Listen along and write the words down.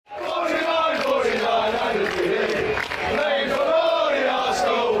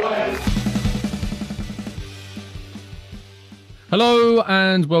Hello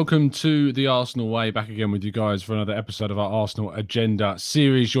and welcome to the Arsenal Way. Back again with you guys for another episode of our Arsenal Agenda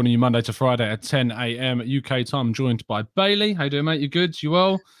series. Joining you Monday to Friday at 10 a.m. UK time. Joined by Bailey. How you doing, mate? You good? You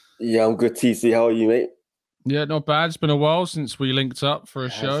well? Yeah, I'm good. TC, how are you, mate? Yeah, not bad. It's been a while since we linked up for a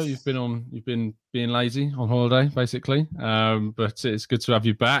show. You've been being lazy on holiday, basically. But it's good to have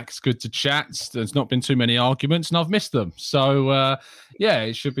you back. It's good to chat. There's not been too many arguments, and I've missed them. So yeah,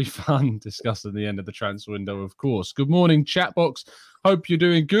 it should be fun discussing the end of the transfer window, of course. Good morning, chat box. Hope you're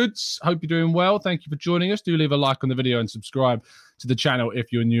doing good. Hope you're doing well. Thank you for joining us. Do leave a like on the video and subscribe to the channel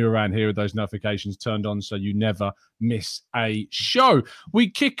if you're new around here with those notifications turned on so you never miss a show. We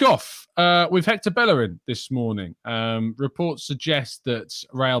kick off with Hector Bellerín this morning. Reports suggest that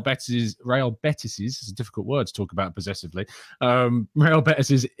Real Betis is a difficult word to talk about possessively. Real Betis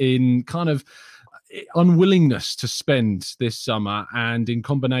is in kind of unwillingness to spend this summer, and in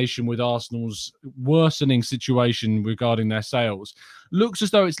combination with Arsenal's worsening situation regarding their sales, looks as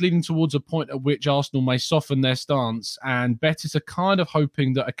though it's leading towards a point at which Arsenal may soften their stance, and Betis are kind of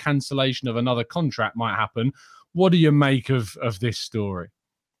hoping that a cancellation of another contract might happen. What do you make of this story?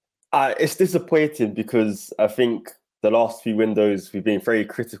 It's disappointing because I think the last few windows we've been very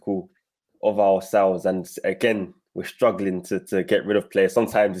critical of ourselves, and again, we're struggling to get rid of players.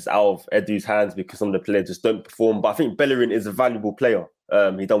 Sometimes it's out of Edu's hands because some of the players just don't perform. But I think Bellerín is a valuable player.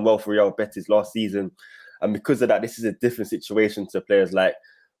 He done well for Real Betis last season. And because of that, this is a different situation to players like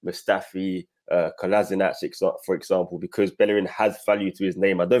Mustafi, Kolasinac, for example, because Bellerín has value to his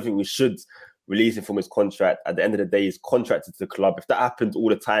name. I don't think we should release him from his contract. At the end of the day, he's contracted to the club. If that happens all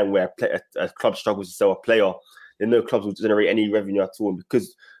the time where a club struggles to sell a player, then no clubs will generate any revenue at all. And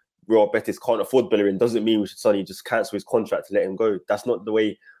because Real Betis can't afford Bellerín doesn't mean we should suddenly just cancel his contract to let him go. That's not the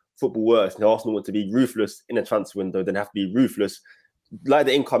way football works. Now, Arsenal want to be ruthless in a transfer window, then have to be ruthless. Like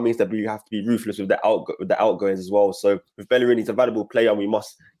the income means that we have to be ruthless with the outgoings as well. So with Bellerín, he's a valuable player and we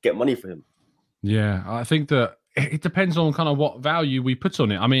must get money for him. Yeah, I think that it depends on kind of what value we put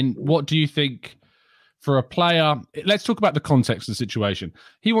on it. I mean, what do you think for a player? Let's talk about the context of the situation.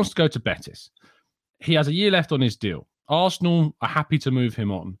 He wants to go to Betis. He has a year left on his deal. Arsenal are happy to move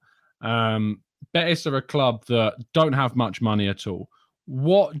him on. Betis are a club that don't have much money at all.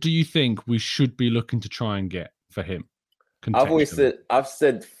 What do you think we should be looking to try and get for him? I've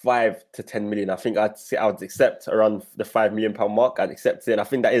said 5 to 10 million. I think I would accept around the £5 million mark. I'd accept it, and I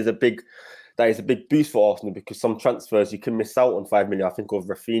think that is a big boost for Arsenal because some transfers you can miss out on 5 million. I think of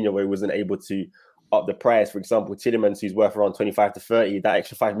Rafinha where he wasn't able to up the price. For example, Tielemans, who's worth around 25 to 30, that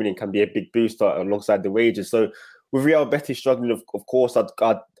extra 5 million can be a big boost alongside the wages. So with Real Betis struggling, of course,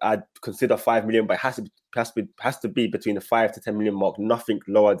 I'd consider 5 million, but it has to be between the 5 to 10 million mark, nothing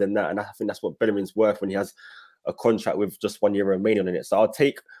lower than that. And I think that's what Bellerin's worth when he has a contract with just 1 year remaining on it. So I'll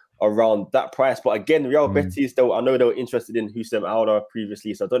take around that price. But again, Real Betis, I know they were interested in Houssem Aouar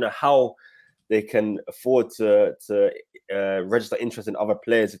previously, so I don't know how they can afford to register interest in other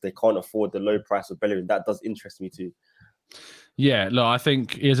players if they can't afford the low price of Bellerín. That does interest me too. Yeah, look, I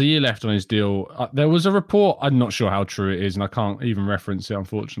think he has a year left on his deal. There was a report, I'm not sure how true it is, and I can't even reference it,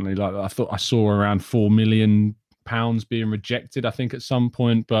 unfortunately. Like I thought I saw around £4 million being rejected, I think, at some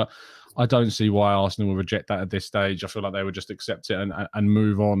point, but I don't see why Arsenal will reject that at this stage. I feel like they would just accept it and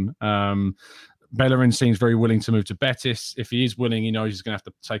move on. Bellerín seems very willing to move to Betis. If he is willing, he knows he's going to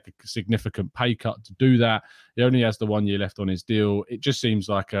have to take a significant pay cut to do that. He only has the 1 year left on his deal. It just seems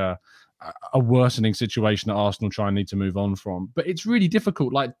like a worsening situation that Arsenal try and need to move on from. But it's really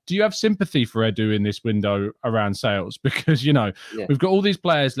difficult. Like, do you have sympathy for Edu in this window around sales? Because, we've got all these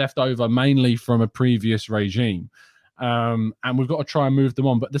players left over mainly from a previous regime. And we've got to try and move them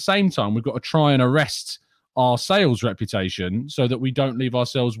on. But at the same time, we've got to try and arrest our sales reputation so that we don't leave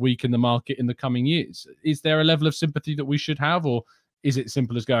ourselves weak in the market in the coming years. Is there a level of sympathy that we should have, or is it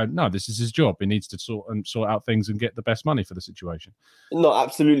simple as going, no, this is his job. He needs to sort out things and get the best money for the situation? No,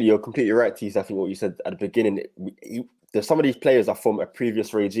 absolutely. You're completely right, Tees. I think what you said at the beginning, some of these players are from a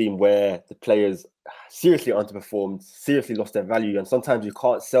previous regime where the players seriously underperformed, seriously lost their value. And sometimes you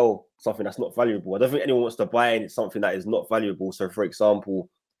can't sell something that's not valuable. I don't think anyone wants to buy something that is not valuable. So, for example,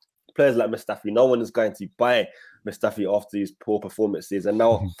 players like Mustafi, no one is going to buy Mustafi after his poor performances. And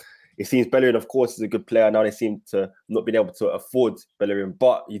now it seems Bellerín, of course, is a good player. Now they seem to not be able to afford Bellerín.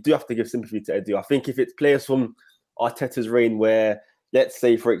 But you do have to give sympathy to Edu. I think if it's players from Arteta's reign where, let's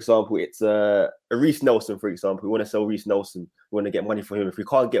say, for example, it's a Reece Nelson, for example. We want to sell Reece Nelson. We want to get money for him. If we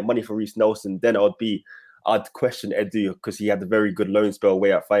can't get money for Reece Nelson, then I'd question Edu because he had a very good loan spell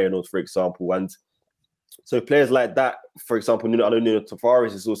away at Feyenoord, for example. And so players like that, for example, I know Nuno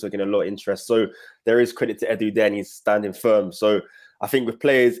Tavares is also getting a lot of interest. So there is credit to Edu there and he's standing firm. So I think with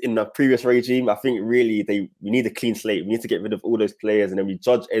players in the previous regime, I think really we need a clean slate. We need to get rid of all those players, and then we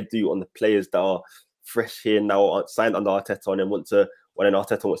judge Edu on the players that are fresh here now, signed under Arteta, and then when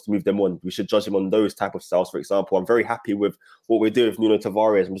Arteta wants to move them on, we should judge him on those type of styles. For example, I'm very happy with what we're doing with Nuno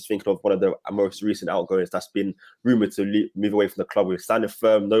Tavares. I'm just thinking of one of the most recent outgoings that's been rumoured to move away from the club. We've signed a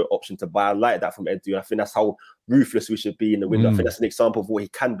firm, no option to buy. I like that from Edu. I think that's how ruthless we should be in the window. I think that's an example of what he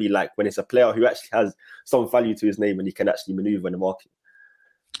can be like when it's a player who actually has some value to his name and he can actually manoeuvre in the market.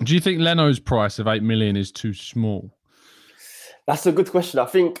 Do you think Leno's price of 8 million is too small? That's a good question. I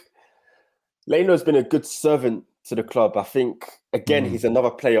think Leno's been a good servant to the club. I think, again, he's another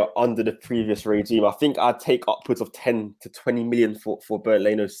player under the previous regime. I think I'd take upwards of 10 to 20 million for Bernd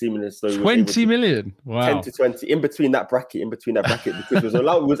Leno, seeming as though 20 million? Wow. 10 to 20, in between that bracket, because we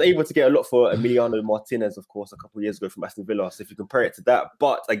was able to get a lot for Emiliano Martinez, of course, a couple of years ago from Aston Villa. So if you compare it to that,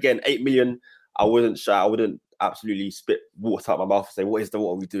 but again, 8 million, I wouldn't absolutely spit water out my mouth and say,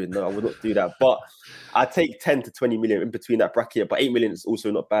 what are we doing? No, I would not do that. But I'd take 10 to 20 million in between that bracket, but 8 million is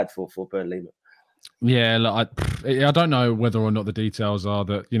also not bad for Bernd Leno. Yeah, look, I don't know whether or not the details are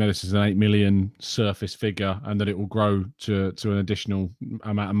that, this is an 8 million surface figure and that it will grow to an additional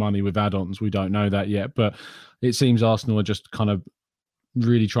amount of money with add-ons. We don't know that yet, but it seems Arsenal are just kind of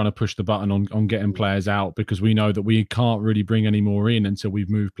really trying to push the button on getting players out, because we know that we can't really bring any more in until we've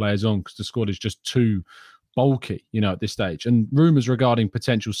moved players on, because the squad is just too bulky, at this stage. And rumours regarding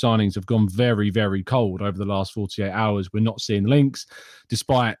potential signings have gone very, very cold over the last 48 hours. We're not seeing links,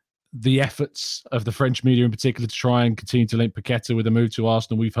 despite the efforts of the French media in particular to try and continue to link Paqueta with a move to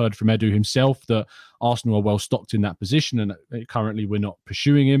Arsenal. We've heard from Edu himself that Arsenal are well stocked in that position, and currently we're not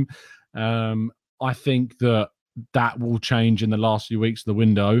pursuing him. I think that will change in the last few weeks of the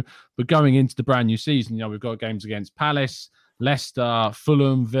window. But going into the brand new season, we've got games against Palace, Leicester,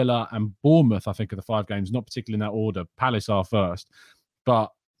 Fulham, Villa, and Bournemouth, I think, are the 5 games, not particularly in that order. Palace are first. But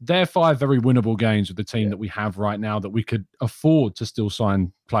they're 5 very winnable games with the team that we have right now, that we could afford to still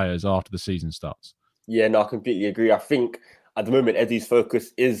sign players after the season starts. Yeah, no, I completely agree. I think at the moment, Eddie's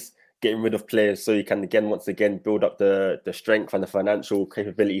focus is getting rid of players so he can once again build up the strength and the financial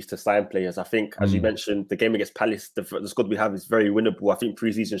capabilities to sign players. I think, as you mentioned, the game against Palace, the squad we have is very winnable. I think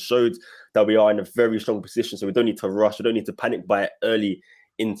pre-season showed that we are in a very strong position, so we don't need to rush. We don't need to panic buy it early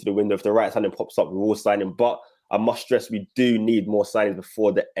into the window. If the right signing pops up, we will sign him. But I must stress, we do need more signings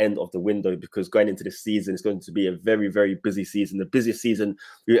before the end of the window, because going into the season, it's going to be a very, very busy season. The busiest season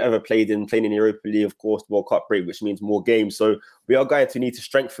we've ever playing in the Europa League, of course, World Cup break, which means more games. So we are going to need to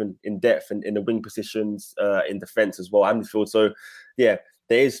strengthen in depth and in the wing positions, in defence as well, and midfield. So yeah,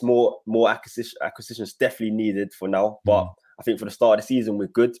 there is more acquisitions definitely needed for now. But I think for the start of the season, we're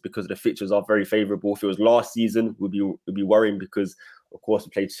good because the fixtures are very favourable. If it was last season, we'd be worrying because, of course, we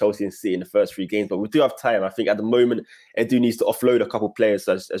played Chelsea and City in the first 3 games, but we do have time. I think at the moment, Edu needs to offload a couple of players,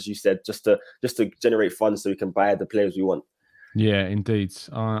 as you said, just to generate funds so we can buy the players we want. Yeah, indeed.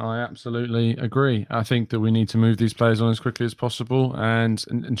 I absolutely agree. I think that we need to move these players on as quickly as possible, and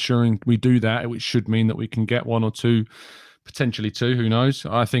ensuring we do that, which should mean that we can get 1 or 2, potentially 2, who knows.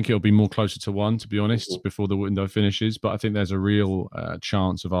 I think it'll be more closer to 1, to be honest, before the window finishes, but I think there's a real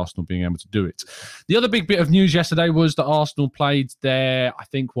chance of Arsenal being able to do it. The other big bit of news yesterday was that Arsenal played their, I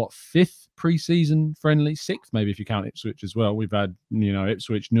think, 5th pre-season friendly, 6th maybe if you count Ipswich as well. We've had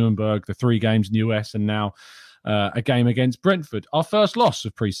Ipswich, Nuremberg, the 3 games in the US, and now a game against Brentford. Our first loss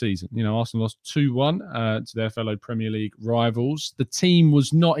of pre-season. Arsenal lost 2-1 to their fellow Premier League rivals. The team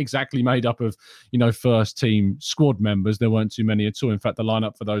was not exactly made up of, first team squad members. There weren't too many at all. In fact, the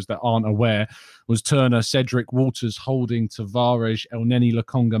lineup, for those that aren't aware, was Turner, Cedric, Walters, Holding, Tavares, Elneny,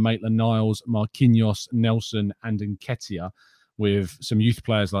 Lokonga, Maitland-Niles, Marquinhos, Nelson, and Nketiah, with some youth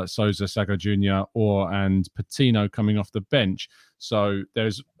players like Sousa, Sago Jr., and Patino coming off the bench. So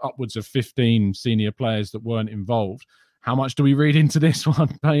there's upwards of 15 senior players that weren't involved. How much do we read into this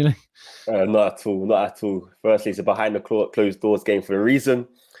one, Bailey? Not at all. Firstly, it's a behind the closed doors game for a reason.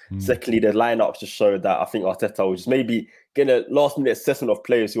 Secondly, the lineups just showed that I think Arteta was just maybe getting a last minute assessment of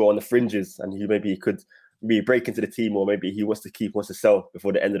players who are on the fringes and who maybe could break into the team, or maybe he wants to sell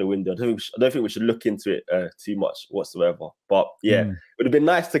before the end of the window. I don't think we should look into it too much whatsoever. But yeah, it would have been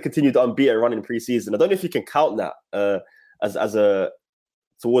nice to continue the unbeaten run in pre-season. I don't know if you can count that as a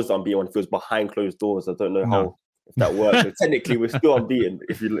towards the unbeaten one if it was behind closed doors. I don't know how if that works. But technically, we're still unbeaten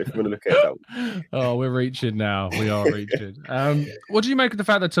if you want to look at it that way. Oh, we're reaching now. We are reaching. What do you make of the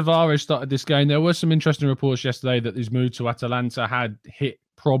fact that Tavares started this game? There were some interesting reports yesterday that his move to Atalanta had hit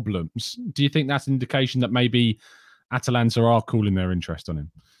problems. Do you think that's an indication that maybe Atalanta are cooling their interest on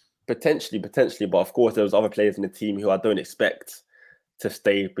him? Potentially, but of course there was other players in the team who I don't expect to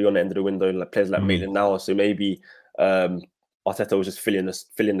stay beyond the end of the window, like players like Maitland-Niles. So maybe Arteta was just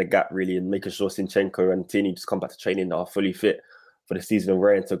filling the gap really and making sure Zinchenko and Tini just come back to training are fully fit for the season and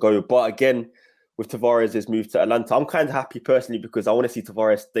ready to go. But again, with Tavares' move to Atlanta, I'm kind of happy personally because I want to see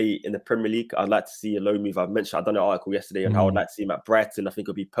Tavares stay in the Premier League. I'd like to see a loan move. I've done an article yesterday on how I'd like to see him at Brighton. I think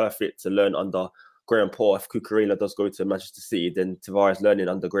it'll be perfect to learn under Graham Potter. If Cucurella does go to Manchester City, then Tavares learning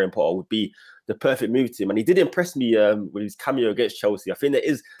under Graham Potter would be the perfect move to him. And he did impress me with his cameo against Chelsea. I think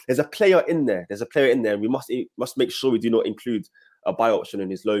there's a player in there. And we must make sure we do not include a buy option in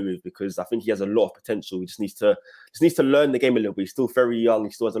his low move because I think he has a lot of potential. He just needs to learn the game a little bit. He's still very young.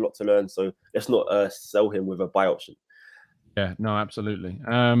 He still has a lot to learn. So let's not sell him with a buy option. Yeah, no, absolutely.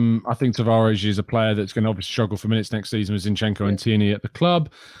 I think Tavares is a player that's going to obviously struggle for minutes next season with Zinchenko and Tierney at the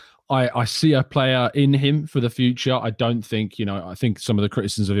club. I see a player in him for the future. I don't think, I think some of the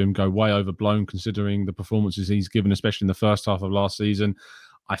criticisms of him go way overblown considering the performances he's given, especially in the first half of last season.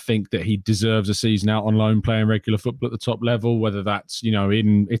 I think that he deserves a season out on loan playing regular football at the top level, whether that's,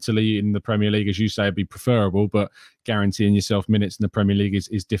 in Italy, in the Premier League, as you say, would be preferable, but guaranteeing yourself minutes in the Premier League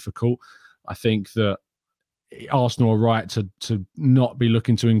is difficult. I think that Arsenal are right to not be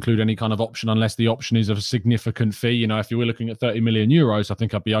looking to include any kind of option unless the option is of a significant fee. If you were looking at 30 million euros, I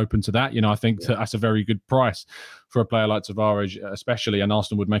think I'd be open to that. I think that's a very good price for a player like Tavares, especially, and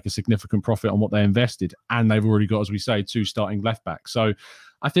Arsenal would make a significant profit on what they invested. And they've already got, as we say, 2 starting left backs. So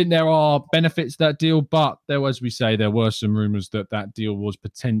I think there are benefits to that deal, but as we say, there were some rumours that deal was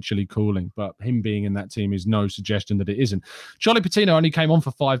potentially cooling. But him being in that team is no suggestion that it isn't. Charlie Patino only came on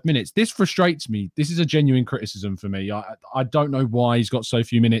for 5 minutes. This frustrates me. This is a genuine criticism for me. I don't know why he's got so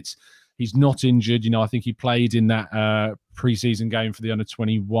few minutes. He's not injured. I think he played in that pre-season game for the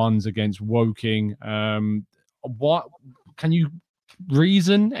under-21s against Woking. What can you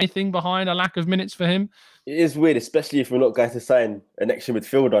reason anything behind a lack of minutes for him? It is weird, especially if we're not going to sign an extra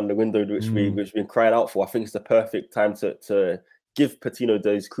midfielder on the window, which we've been crying out for. I think it's the perfect time to give Patino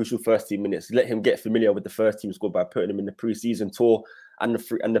those crucial first team minutes, let him get familiar with the first team squad by putting him in the pre-season tour and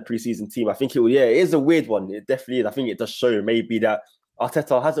the pre-season team. I think it is a weird one. It definitely is. I think it does show maybe that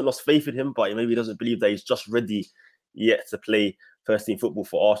Arteta hasn't lost faith in him, but maybe he doesn't believe that he's just ready yet to play first team football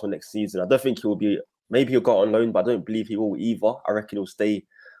for Arsenal next season. I don't think maybe he'll go on loan, but I don't believe he will either. I reckon he'll stay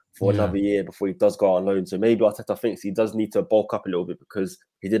for another year before he does go on loan. So maybe Arteta thinks he does need to bulk up a little bit because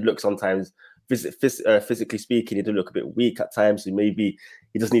he did look sometimes, physically speaking, he did look a bit weak at times. So maybe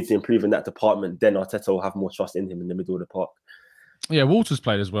he just needs to improve in that department. Then Arteta will have more trust in him in the middle of the park. Yeah, Walter's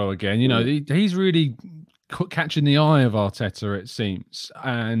played as well again. He's really catching the eye of Arteta, it seems.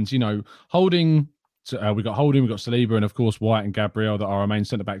 And, Holding... So we've got Holding, we've got Saliba, and of course White and Gabriel that are our main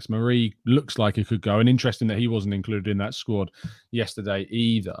centre-backs. Marie looks like he could go, and interesting that he wasn't included in that squad yesterday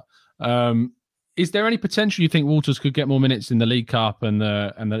either. Is there any potential you think Walters could get more minutes in the League Cup and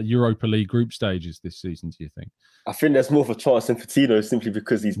the Europa League group stages this season, do you think? I think there's more of a chance than Patino simply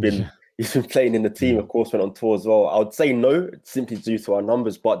because he's been playing in the team, of course, went on tour as well. I would say no, simply due to our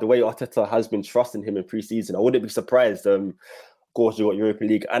numbers, but the way Arteta has been trusting him in pre-season, I wouldn't be surprised. Of course, you've got Europa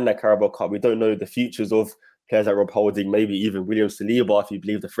League and the Carabao Cup. We don't know the futures of players like Rob Holding, maybe even William Saliba, if you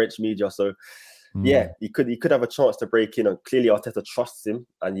believe the French media. So, he could have a chance to break in. And clearly, Arteta trusts him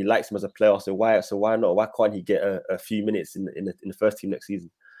and he likes him as a player. So why not? Why can't he get a few minutes in the first team next season?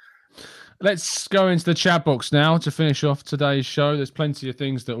 Let's go into the chat box now to finish off today's show. There's plenty of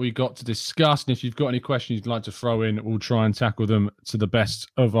things that we got to discuss. And if you've got any questions you'd like to throw in, we'll try and tackle them to the best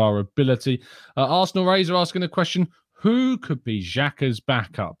of our ability. Arsenal Razor asking the question, who could be Xhaka's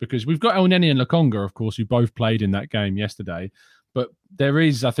backup? Because we've got El Neni and Lokonga, of course, who both played in that game yesterday. But there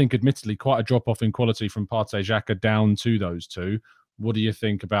is, I think, admittedly, quite a drop-off in quality from Partey Xhaka down to those two. What do you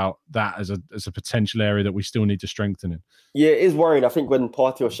think about that as a potential area that we still need to strengthen in? Yeah, it is worrying. I think when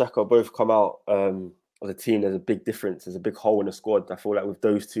Partey or Xhaka both come out as a team, there's a big difference. There's a big hole in the squad. I feel like with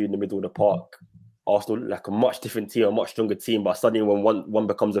those two in the middle of the park, Arsenal look like a much different team, a much stronger team. But suddenly when one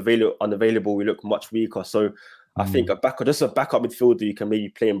becomes unavailable, we look much weaker. So I think a backup midfielder you can maybe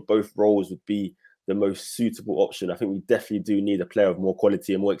play in both roles would be the most suitable option. I think we definitely do need a player of more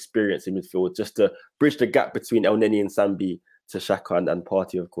quality and more experience in midfield just to bridge the gap between El Neni and Sambi to Xhaka and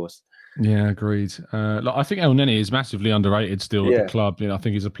Partey, of course. Yeah, agreed. I think El Neni is massively underrated still at the club. I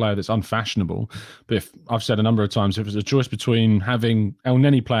think he's a player that's unfashionable. But if I've said a number of times, if it's a choice between having El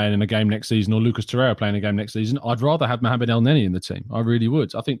Neni playing in a game next season or Lucas Torreira playing a game next season, I'd rather have Mohamed El Neni in the team. I really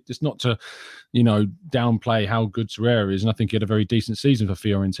would. I think it's not to, downplay how good Torreira is, and I think he had a very decent season for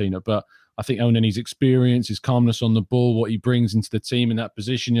Fiorentina. But I think El Neni's experience, his calmness on the ball, what he brings into the team in that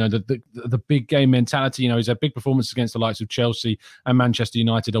position, the big game mentality. He's had big performances against the likes of Chelsea and Manchester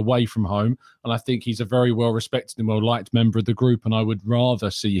United away from home. And I think he's a very well-respected and well-liked member of the group. And I would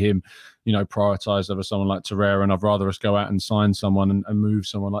rather see him, prioritised over someone like Torreira. And I'd rather us go out and sign someone and move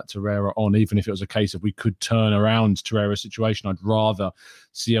someone like Torreira on, even if it was a case of we could turn around Torreira's situation. I'd rather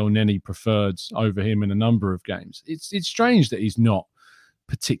see El Neni preferred over him in a number of games. It's strange that he's not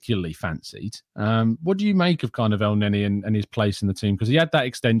particularly fancied. What do you make of kind of El Neni and his place in the team? Because he had that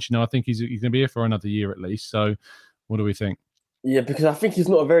extension. I think he's going to be here for another year at least. So what do we think? Yeah, because I think he's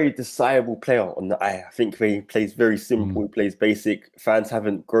not a very desirable player on the eye. I think he plays very simple, he plays basic. Fans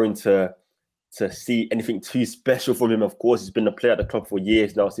haven't grown to see anything too special from him. Of course, he's been a player at the club for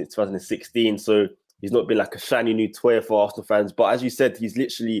years now, since 2016. So he's not been like a shiny new toy for Arsenal fans. But as you said, he's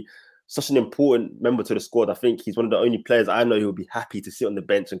literally such an important member to the squad. I think he's one of the only players I know who will be happy to sit on the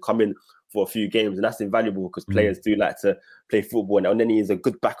bench and come in for a few games. And that's invaluable because players do like to play football. And El Neni is a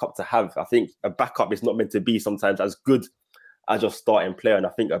good backup to have. I think a backup is not meant to be sometimes as good as your starting player. And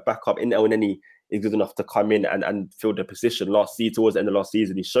I think a backup in El Neni is good enough to come in and fill the position. Towards the end of last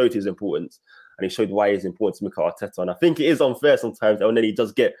season, he showed his importance and he showed why it's important to Mikel Arteta. And I think it is unfair sometimes. El Neni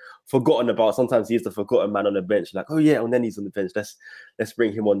does get forgotten about. Sometimes he's the forgotten man on the bench. Like, oh yeah, El Neni's on the bench. Let's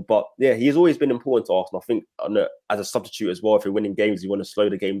bring him on. But yeah, he's always been important to Arsenal. I think as a substitute as well, if you're winning games, you want to slow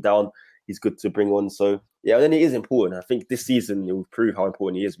the game down, he's good to bring on. So yeah, El Neni is important. I think this season it will prove how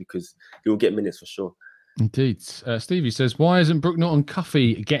important he is because he will get minutes for sure. Indeed. Stevie says, why isn't Brook Norton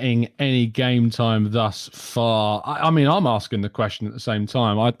Cuffy getting any game time thus far? I mean, I'm asking the question at the same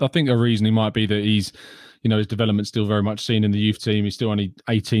time. I think the reasoning might be that he's, his development's still very much seen in the youth team. He's still only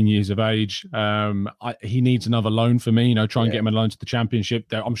 18 years of age. He needs another loan for me, try and get him a loan to the Championship.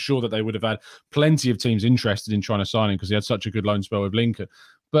 I'm sure that they would have had plenty of teams interested in trying to sign him because he had such a good loan spell with Lincoln.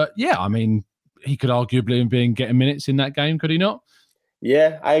 But yeah, I mean, he could arguably have been getting minutes in that game, could he not?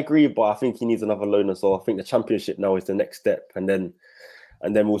 Yeah, I agree, but I think he needs another loan as well. I think the Championship now is the next step, and then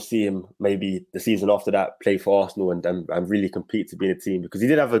we'll see him maybe the season after that play for Arsenal and really compete to be in the team, because he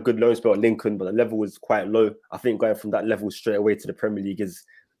did have a good loan spell at Lincoln, but the level was quite low. I think going from that level straight away to the Premier League is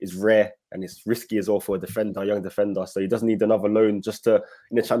rare and it's risky as well for a young defender. So he doesn't need another loan in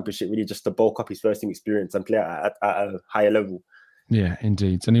the Championship, really just to bulk up his first team experience and play at a higher level. Yeah,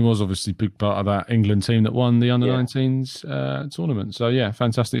 indeed. And he was obviously a big part of that England team that won the Under-19s tournament. So, yeah,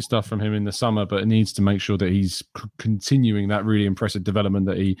 fantastic stuff from him in the summer, but it needs to make sure that he's continuing that really impressive development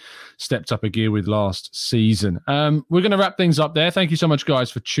that he stepped up a gear with last season. We're going to wrap things up there. Thank you so much,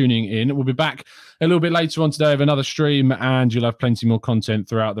 guys, for tuning in. We'll be back a little bit later on today with another stream, and you'll have plenty more content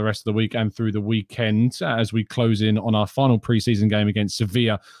throughout the rest of the week and through the weekend as we close in on our final pre-season game against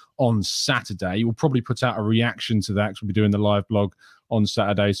Sevilla on Saturday. We'll probably put out a reaction to that because we'll be doing the live blog on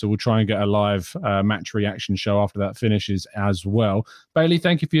Saturday. So we'll try and get a live match reaction show after that finishes as well. Bailey,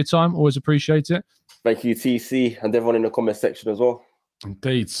 thank you for your time. Always appreciate it. Thank you, TC, and everyone in the comment section as well.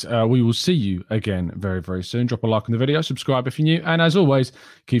 Indeed. We will see you again very, very soon. Drop a like on the video, subscribe if you're new, and as always,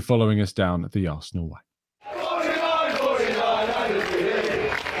 keep following us down the Arsenal way.